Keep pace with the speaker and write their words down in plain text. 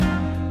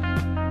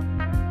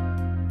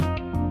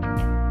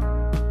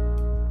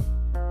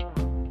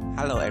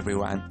Hello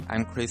everyone,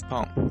 I'm Chris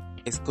Pong.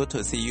 It's good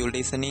to see you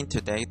listening to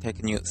Today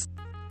Tech News.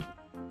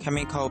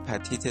 Chemical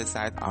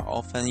pesticides are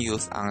often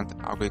used on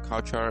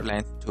agricultural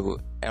land to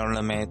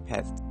eliminate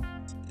pests.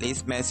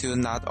 This method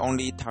not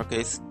only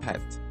targets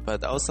pests,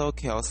 but also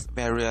kills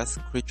various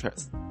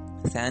creatures.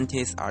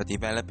 Scientists are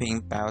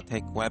developing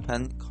biotech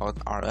weapon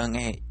called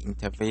RNA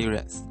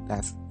interference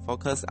that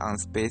focus on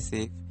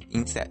specific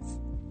insects.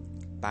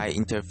 By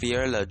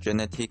interfere the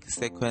genetic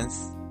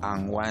sequence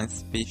on one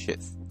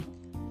species.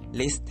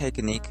 This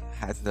technique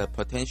has the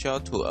potential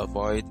to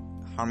avoid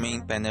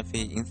harming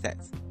benefit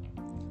insects.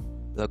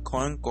 The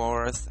corn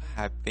growers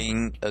have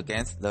been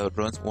against the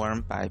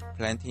rootworm by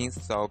planting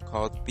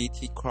so-called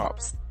Bt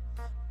crops,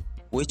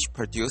 which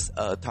produce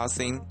a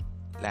toxin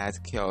that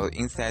kills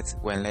insects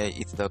when they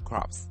eat the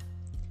crops.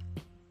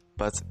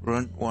 But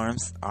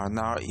rootworms are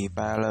now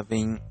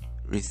evolving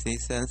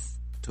resistance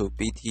to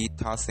Bt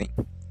toxin.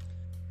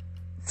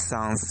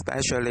 Some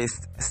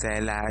specialists say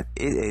that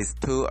it is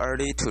too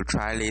early to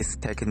try this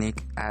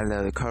technique at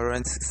the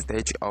current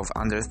stage of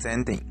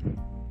understanding.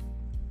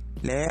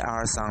 There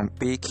are some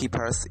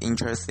beekeepers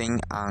interested in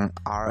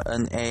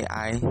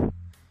RNAi.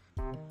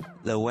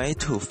 The way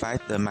to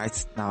fight the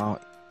mites now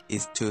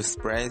is to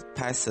spray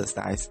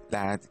pesticides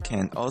that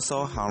can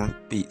also harm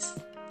bees.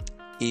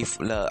 If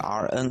the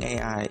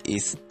RNAi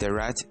is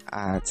directed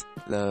at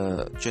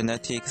the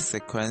genetic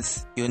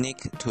sequence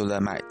unique to the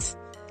mite,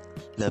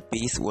 the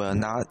bees will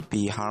not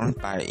be harmed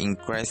by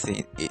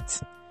ingressing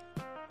it,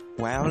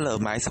 while the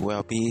mites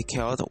will be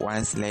killed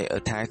once they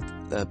attack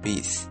the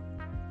bees.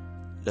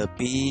 The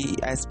bee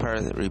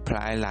experts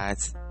reply that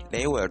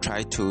they will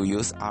try to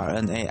use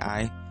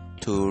RNAi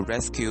to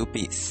rescue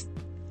bees.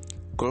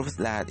 Groups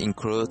that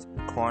include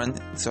corn,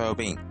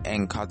 soybean,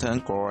 and cotton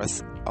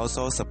growers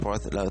also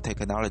support the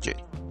technology.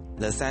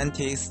 The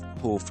scientists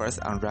who first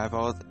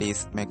unraveled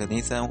this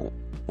mechanism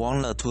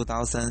won the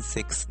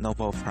 2006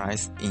 Nobel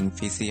Prize in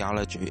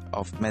Physiology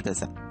of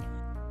Medicine.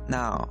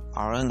 Now,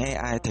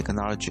 RNAi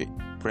technology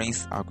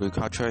brings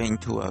agriculture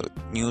into a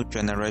new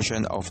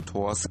generation of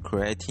tools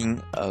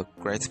creating a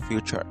great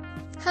future.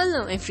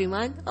 Hello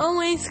everyone,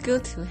 always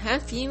good to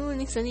have you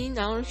listening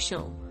our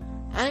show.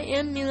 I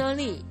am Mila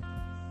Lee.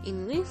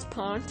 In this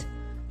part,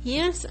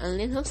 here's a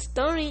little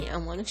story I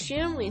want to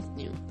share with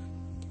you.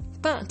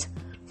 But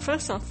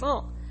first of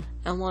all,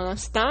 I want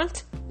to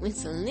start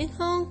with a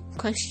little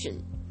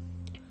question.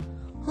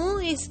 Who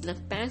is the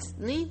best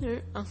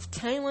leader of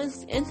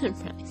Taiwan's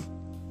enterprise?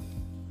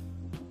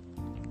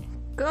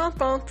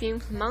 Global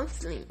Film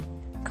Monthly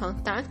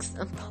conducts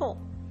a poll,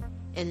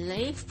 and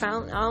they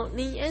found out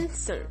the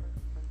answer.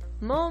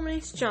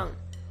 Maurice Zhang,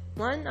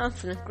 one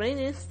of the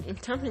greatest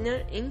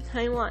entrepreneurs in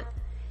Taiwan,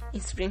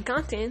 is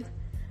regarded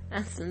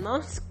as the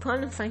most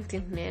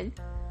qualified man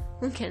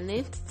who can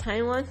lead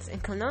Taiwan's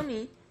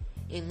economy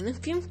in the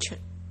future.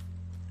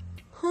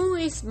 Who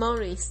is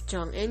Maurice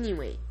Zhang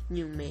anyway,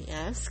 you may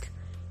ask?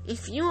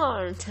 If you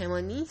are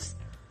Taiwanese,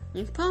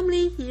 you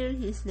probably hear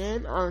his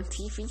name on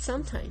TV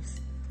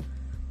sometimes.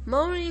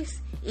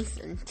 Maurice is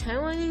a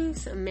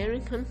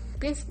Taiwanese-American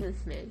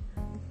businessman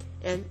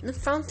and the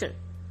founder,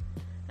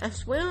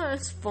 as well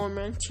as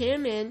former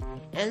chairman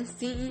and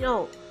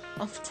CEO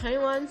of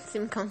Taiwan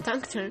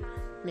Semiconductor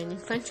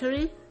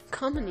Manufacturing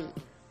Company,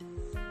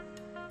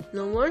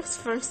 the world's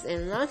first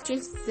and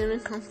largest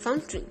silicon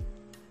foundry.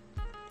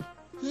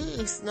 He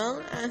is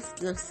known as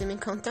the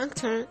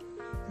semiconductor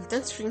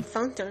industry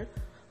founder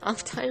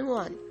of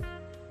Taiwan.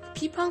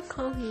 People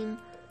call him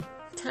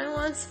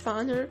Taiwan's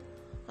father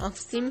of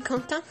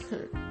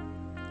semiconductor.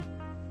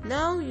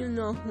 Now you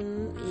know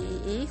who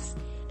he is,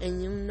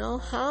 and you know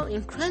how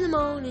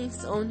incredible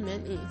this old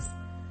man is.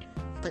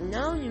 But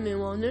now you may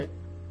wonder,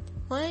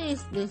 why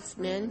is this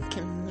man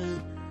can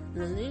be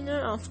the leader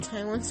of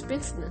Taiwan's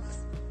business?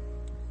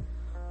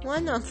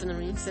 One of the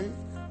reasons,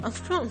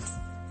 of course,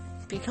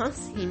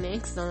 because he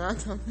makes a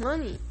lot of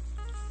money.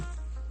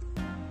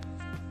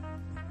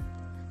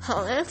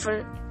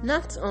 However,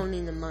 not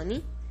only the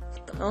money,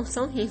 but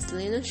also his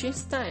leadership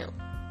style.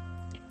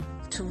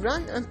 To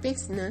run a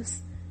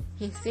business,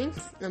 he thinks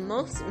the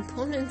most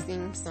important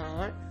things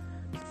are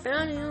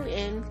value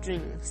and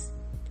dreams.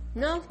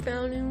 No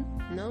value,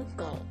 no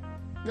goal.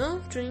 No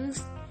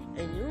dreams,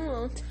 and you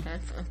won't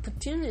have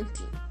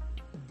opportunity.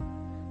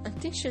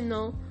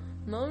 Additional,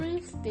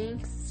 Maurice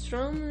thinks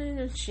strong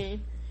leadership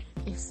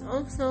is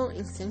also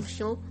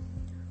essential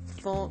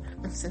for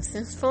a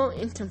successful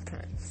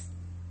enterprise.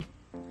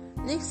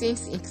 This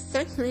is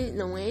exactly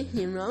the way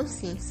he runs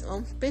his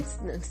own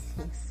business,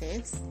 he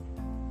says.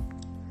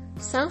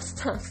 Sounds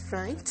tough,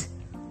 right?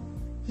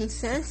 He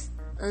says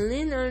a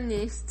leader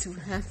needs to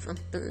have a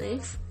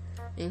belief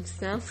in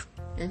self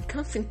and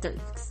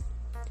confidence.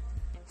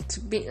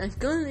 To be a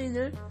good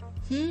leader,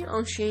 he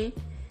or she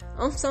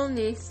also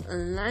needs a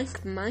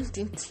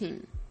like-minded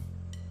team.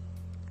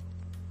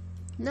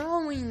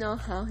 Now we know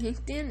how he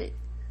did it.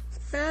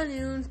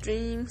 Value,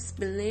 dreams,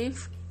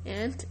 belief,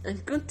 and a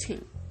good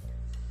team.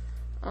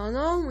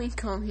 Although we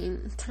call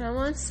him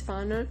Taiwan's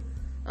father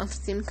of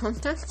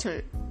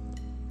semiconductor,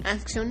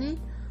 actually,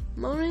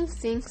 Maurice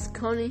thinks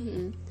calling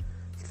him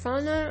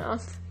father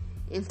of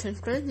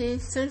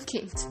integrated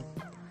circuit,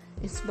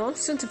 is more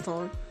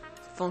suitable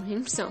for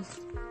himself.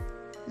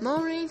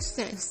 Maurice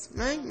says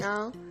right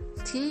now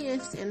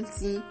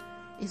TSMC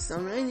is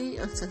already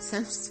a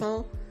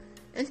successful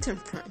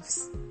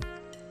enterprise,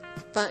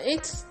 but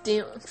it's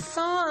still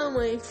far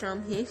away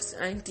from his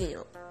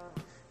ideal.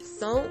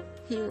 So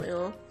he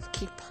will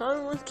keep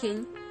on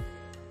working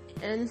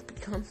and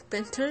become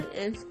better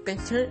and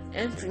better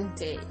every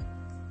day.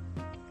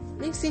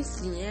 This is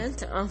the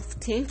end of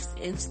tips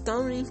and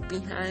stories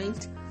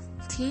behind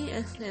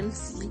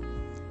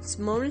TSMC's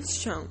Maurice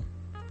Strong.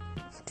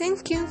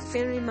 Thank you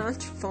very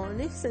much for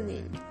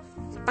listening.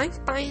 Bye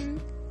bye.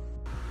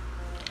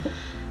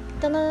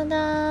 Dun, dun, dun,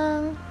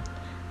 dun.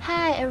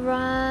 Hi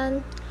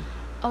everyone.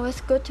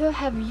 Always good to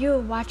have you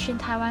watching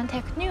Taiwan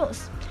Tech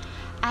News.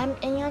 I'm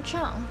Anya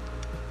Chang.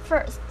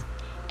 First,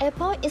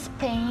 Apple is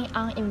planning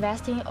on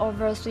investing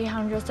over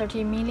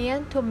 $330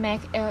 million to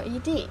make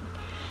LED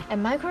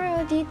and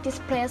micro-LED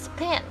displays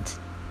plant.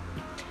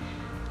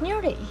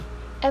 Newly,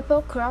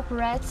 Apple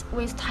cooperates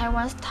with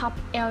Taiwan's top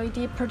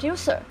LED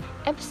producer,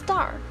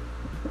 AppStar,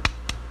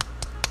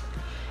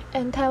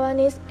 and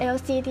Taiwanese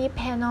LCD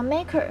panel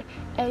maker,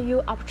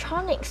 AU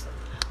Optronics.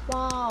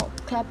 Wow,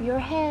 clap your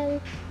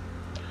hand.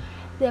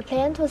 They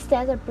plan to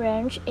set a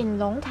branch in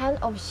Longtan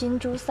of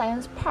Hsinchu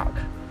Science Park.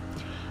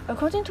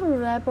 According to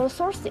reliable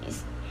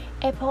sources,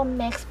 Apple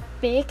makes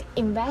big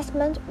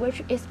investment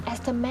which is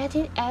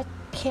estimated at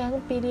 10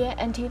 billion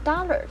NT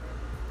dollars.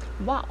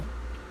 Wow.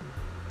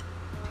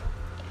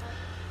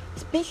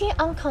 Speaking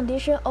on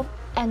condition of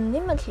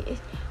anonymity,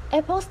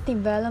 Apple's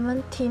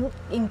development team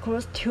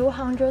includes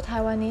 200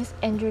 Taiwanese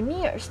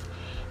engineers.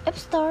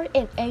 AppStar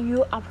and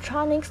AU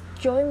Optronics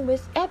join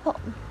with Apple.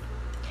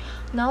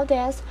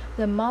 Nowadays,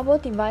 the mobile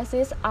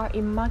devices are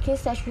in market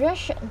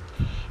saturation.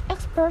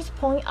 Experts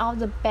point out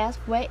the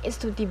best way is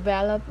to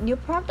develop new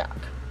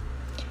products.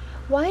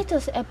 Why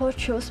does Apple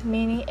choose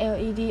mini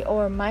LED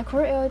or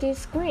micro LED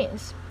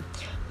screens?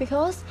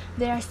 Because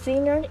they are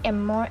thinner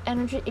and more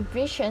energy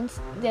efficient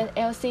than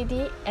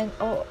LCD and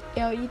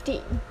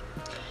OLED.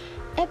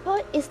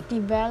 Apple is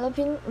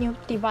developing new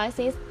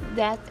devices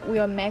that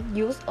will make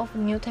use of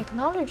new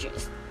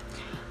technologies.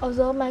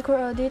 Although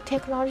micro LED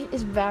technology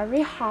is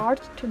very hard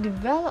to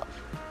develop,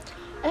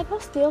 Apple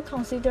still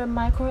considers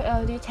micro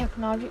LED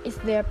technology is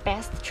their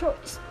best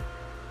choice.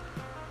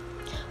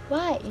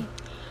 Why?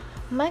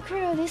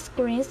 Micro LED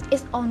screens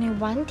is only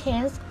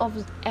 1/10 of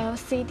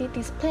LCD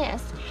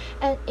displays,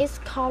 and its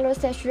color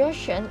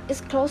saturation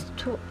is close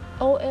to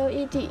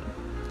OLED.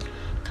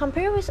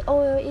 Compared with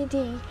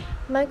OLED,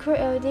 micro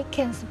LED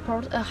can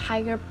support a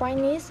higher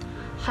brightness,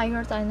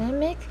 higher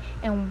dynamic,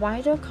 and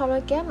wider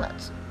color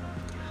gamut.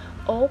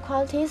 All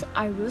qualities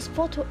are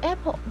useful to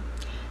Apple.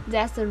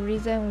 That's the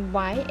reason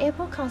why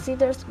Apple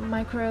considers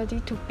micro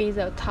LED to be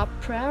the top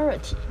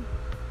priority.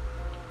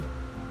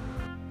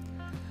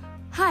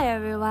 Hi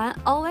everyone,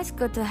 always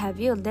good to have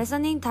you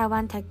listening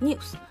Taiwan Tech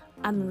News.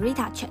 I'm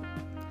Rita Chen.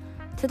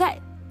 Today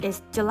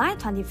is July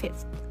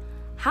 25th.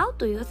 How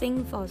do you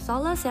think for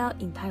solar cell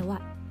in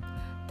Taiwan?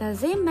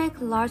 Does it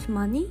make large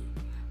money?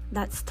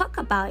 Let's talk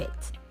about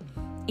it.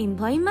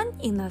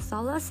 Employment in the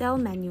solar cell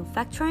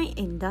manufacturing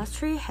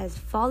industry has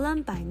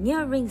fallen by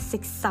nearing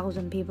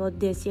 6,000 people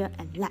this year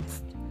and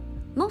last,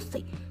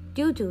 mostly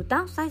due to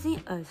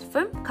downsizing as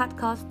firms cut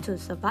costs to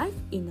survive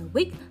in a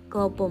weak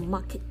global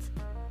market.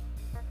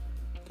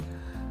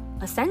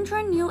 A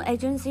central news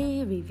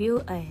agency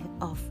review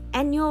of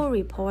annual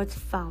reports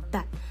found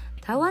that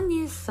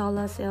Taiwanese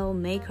solar cell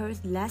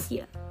makers last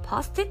year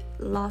posted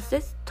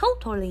losses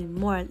totaling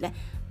more than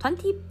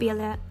 20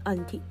 billion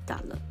NT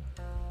dollars,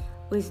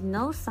 with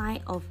no sign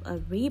of a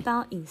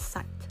rebound in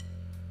sight.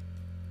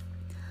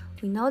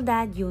 We know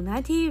that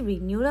United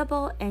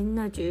Renewable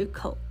Energy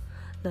Co.,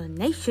 the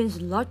nation's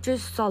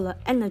largest solar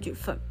energy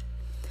firm,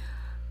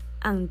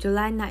 on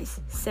July 9th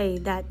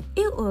said that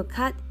it will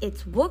cut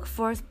its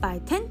workforce by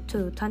 10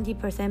 to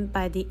 20%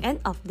 by the end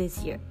of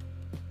this year.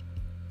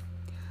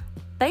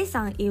 Based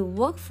on a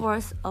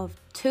workforce of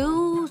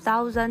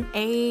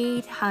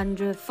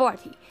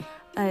 2,840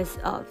 as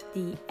of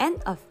the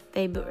end of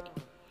February,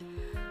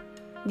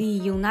 the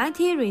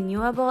United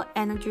Renewable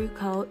Energy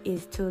Co.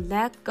 is to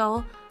let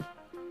go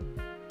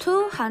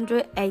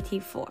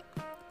 284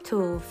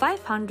 to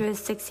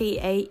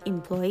 568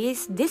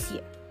 employees this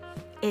year.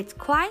 It's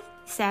quite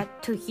sad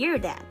to hear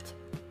that.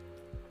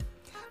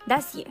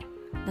 Last year,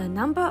 the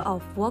number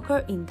of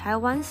workers in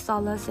Taiwan's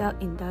solar cell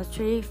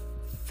industry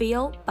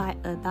fell by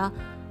about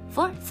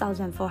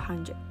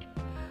 4,400,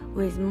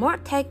 with more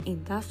tech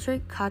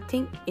industry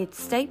cutting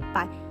its stake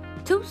by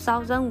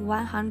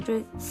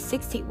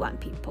 2,161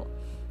 people,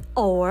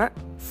 or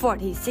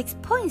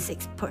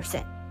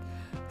 46.6%,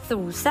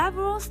 through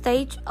several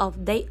stages of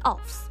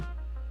layoffs.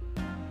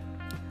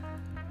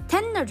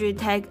 Tenergy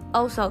Tech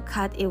also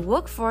cut its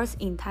workforce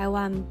in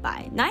Taiwan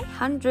by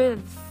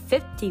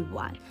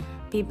 951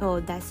 people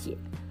last year,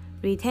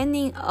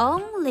 retaining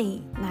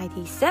only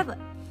 97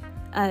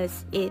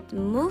 as it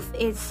moved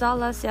its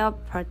solar cell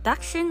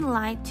production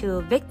line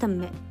to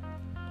Vietnam.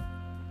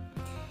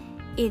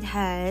 it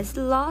has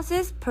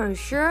losses per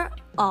share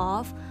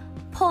of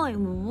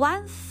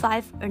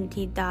 0.15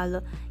 NT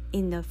dollar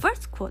in the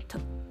first quarter,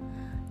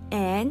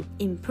 an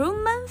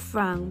improvement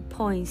from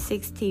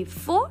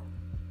 0.64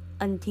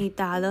 NT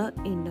dollar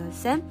in the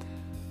same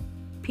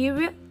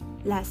period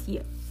last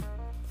year.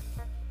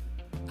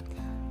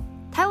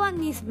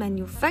 Taiwanese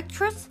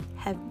manufacturers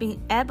have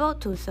been able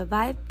to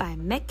survive by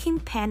making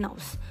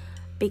panels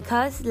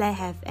because they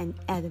have an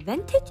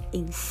advantage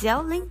in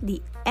selling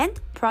the end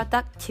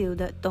product to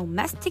the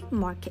domestic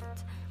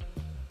market,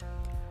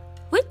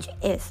 which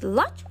is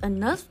large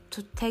enough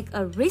to take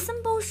a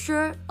reasonable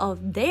share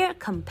of their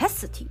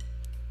capacity.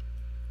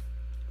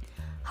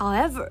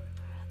 However,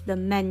 the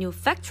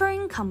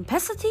manufacturing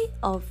capacity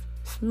of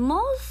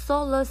small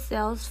solar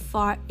cells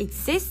far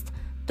exceeds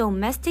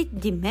domestic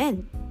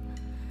demand,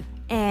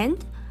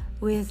 and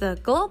with a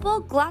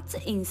global glut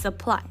in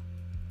supply,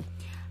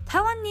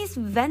 Taiwanese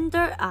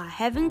vendors are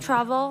having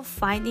trouble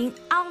finding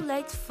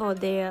outlets for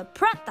their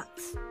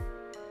products.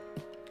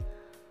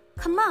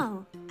 Come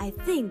on, I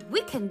think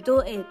we can do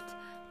it.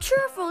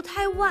 Cheer for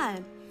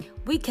Taiwan.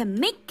 We can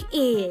make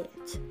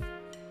it.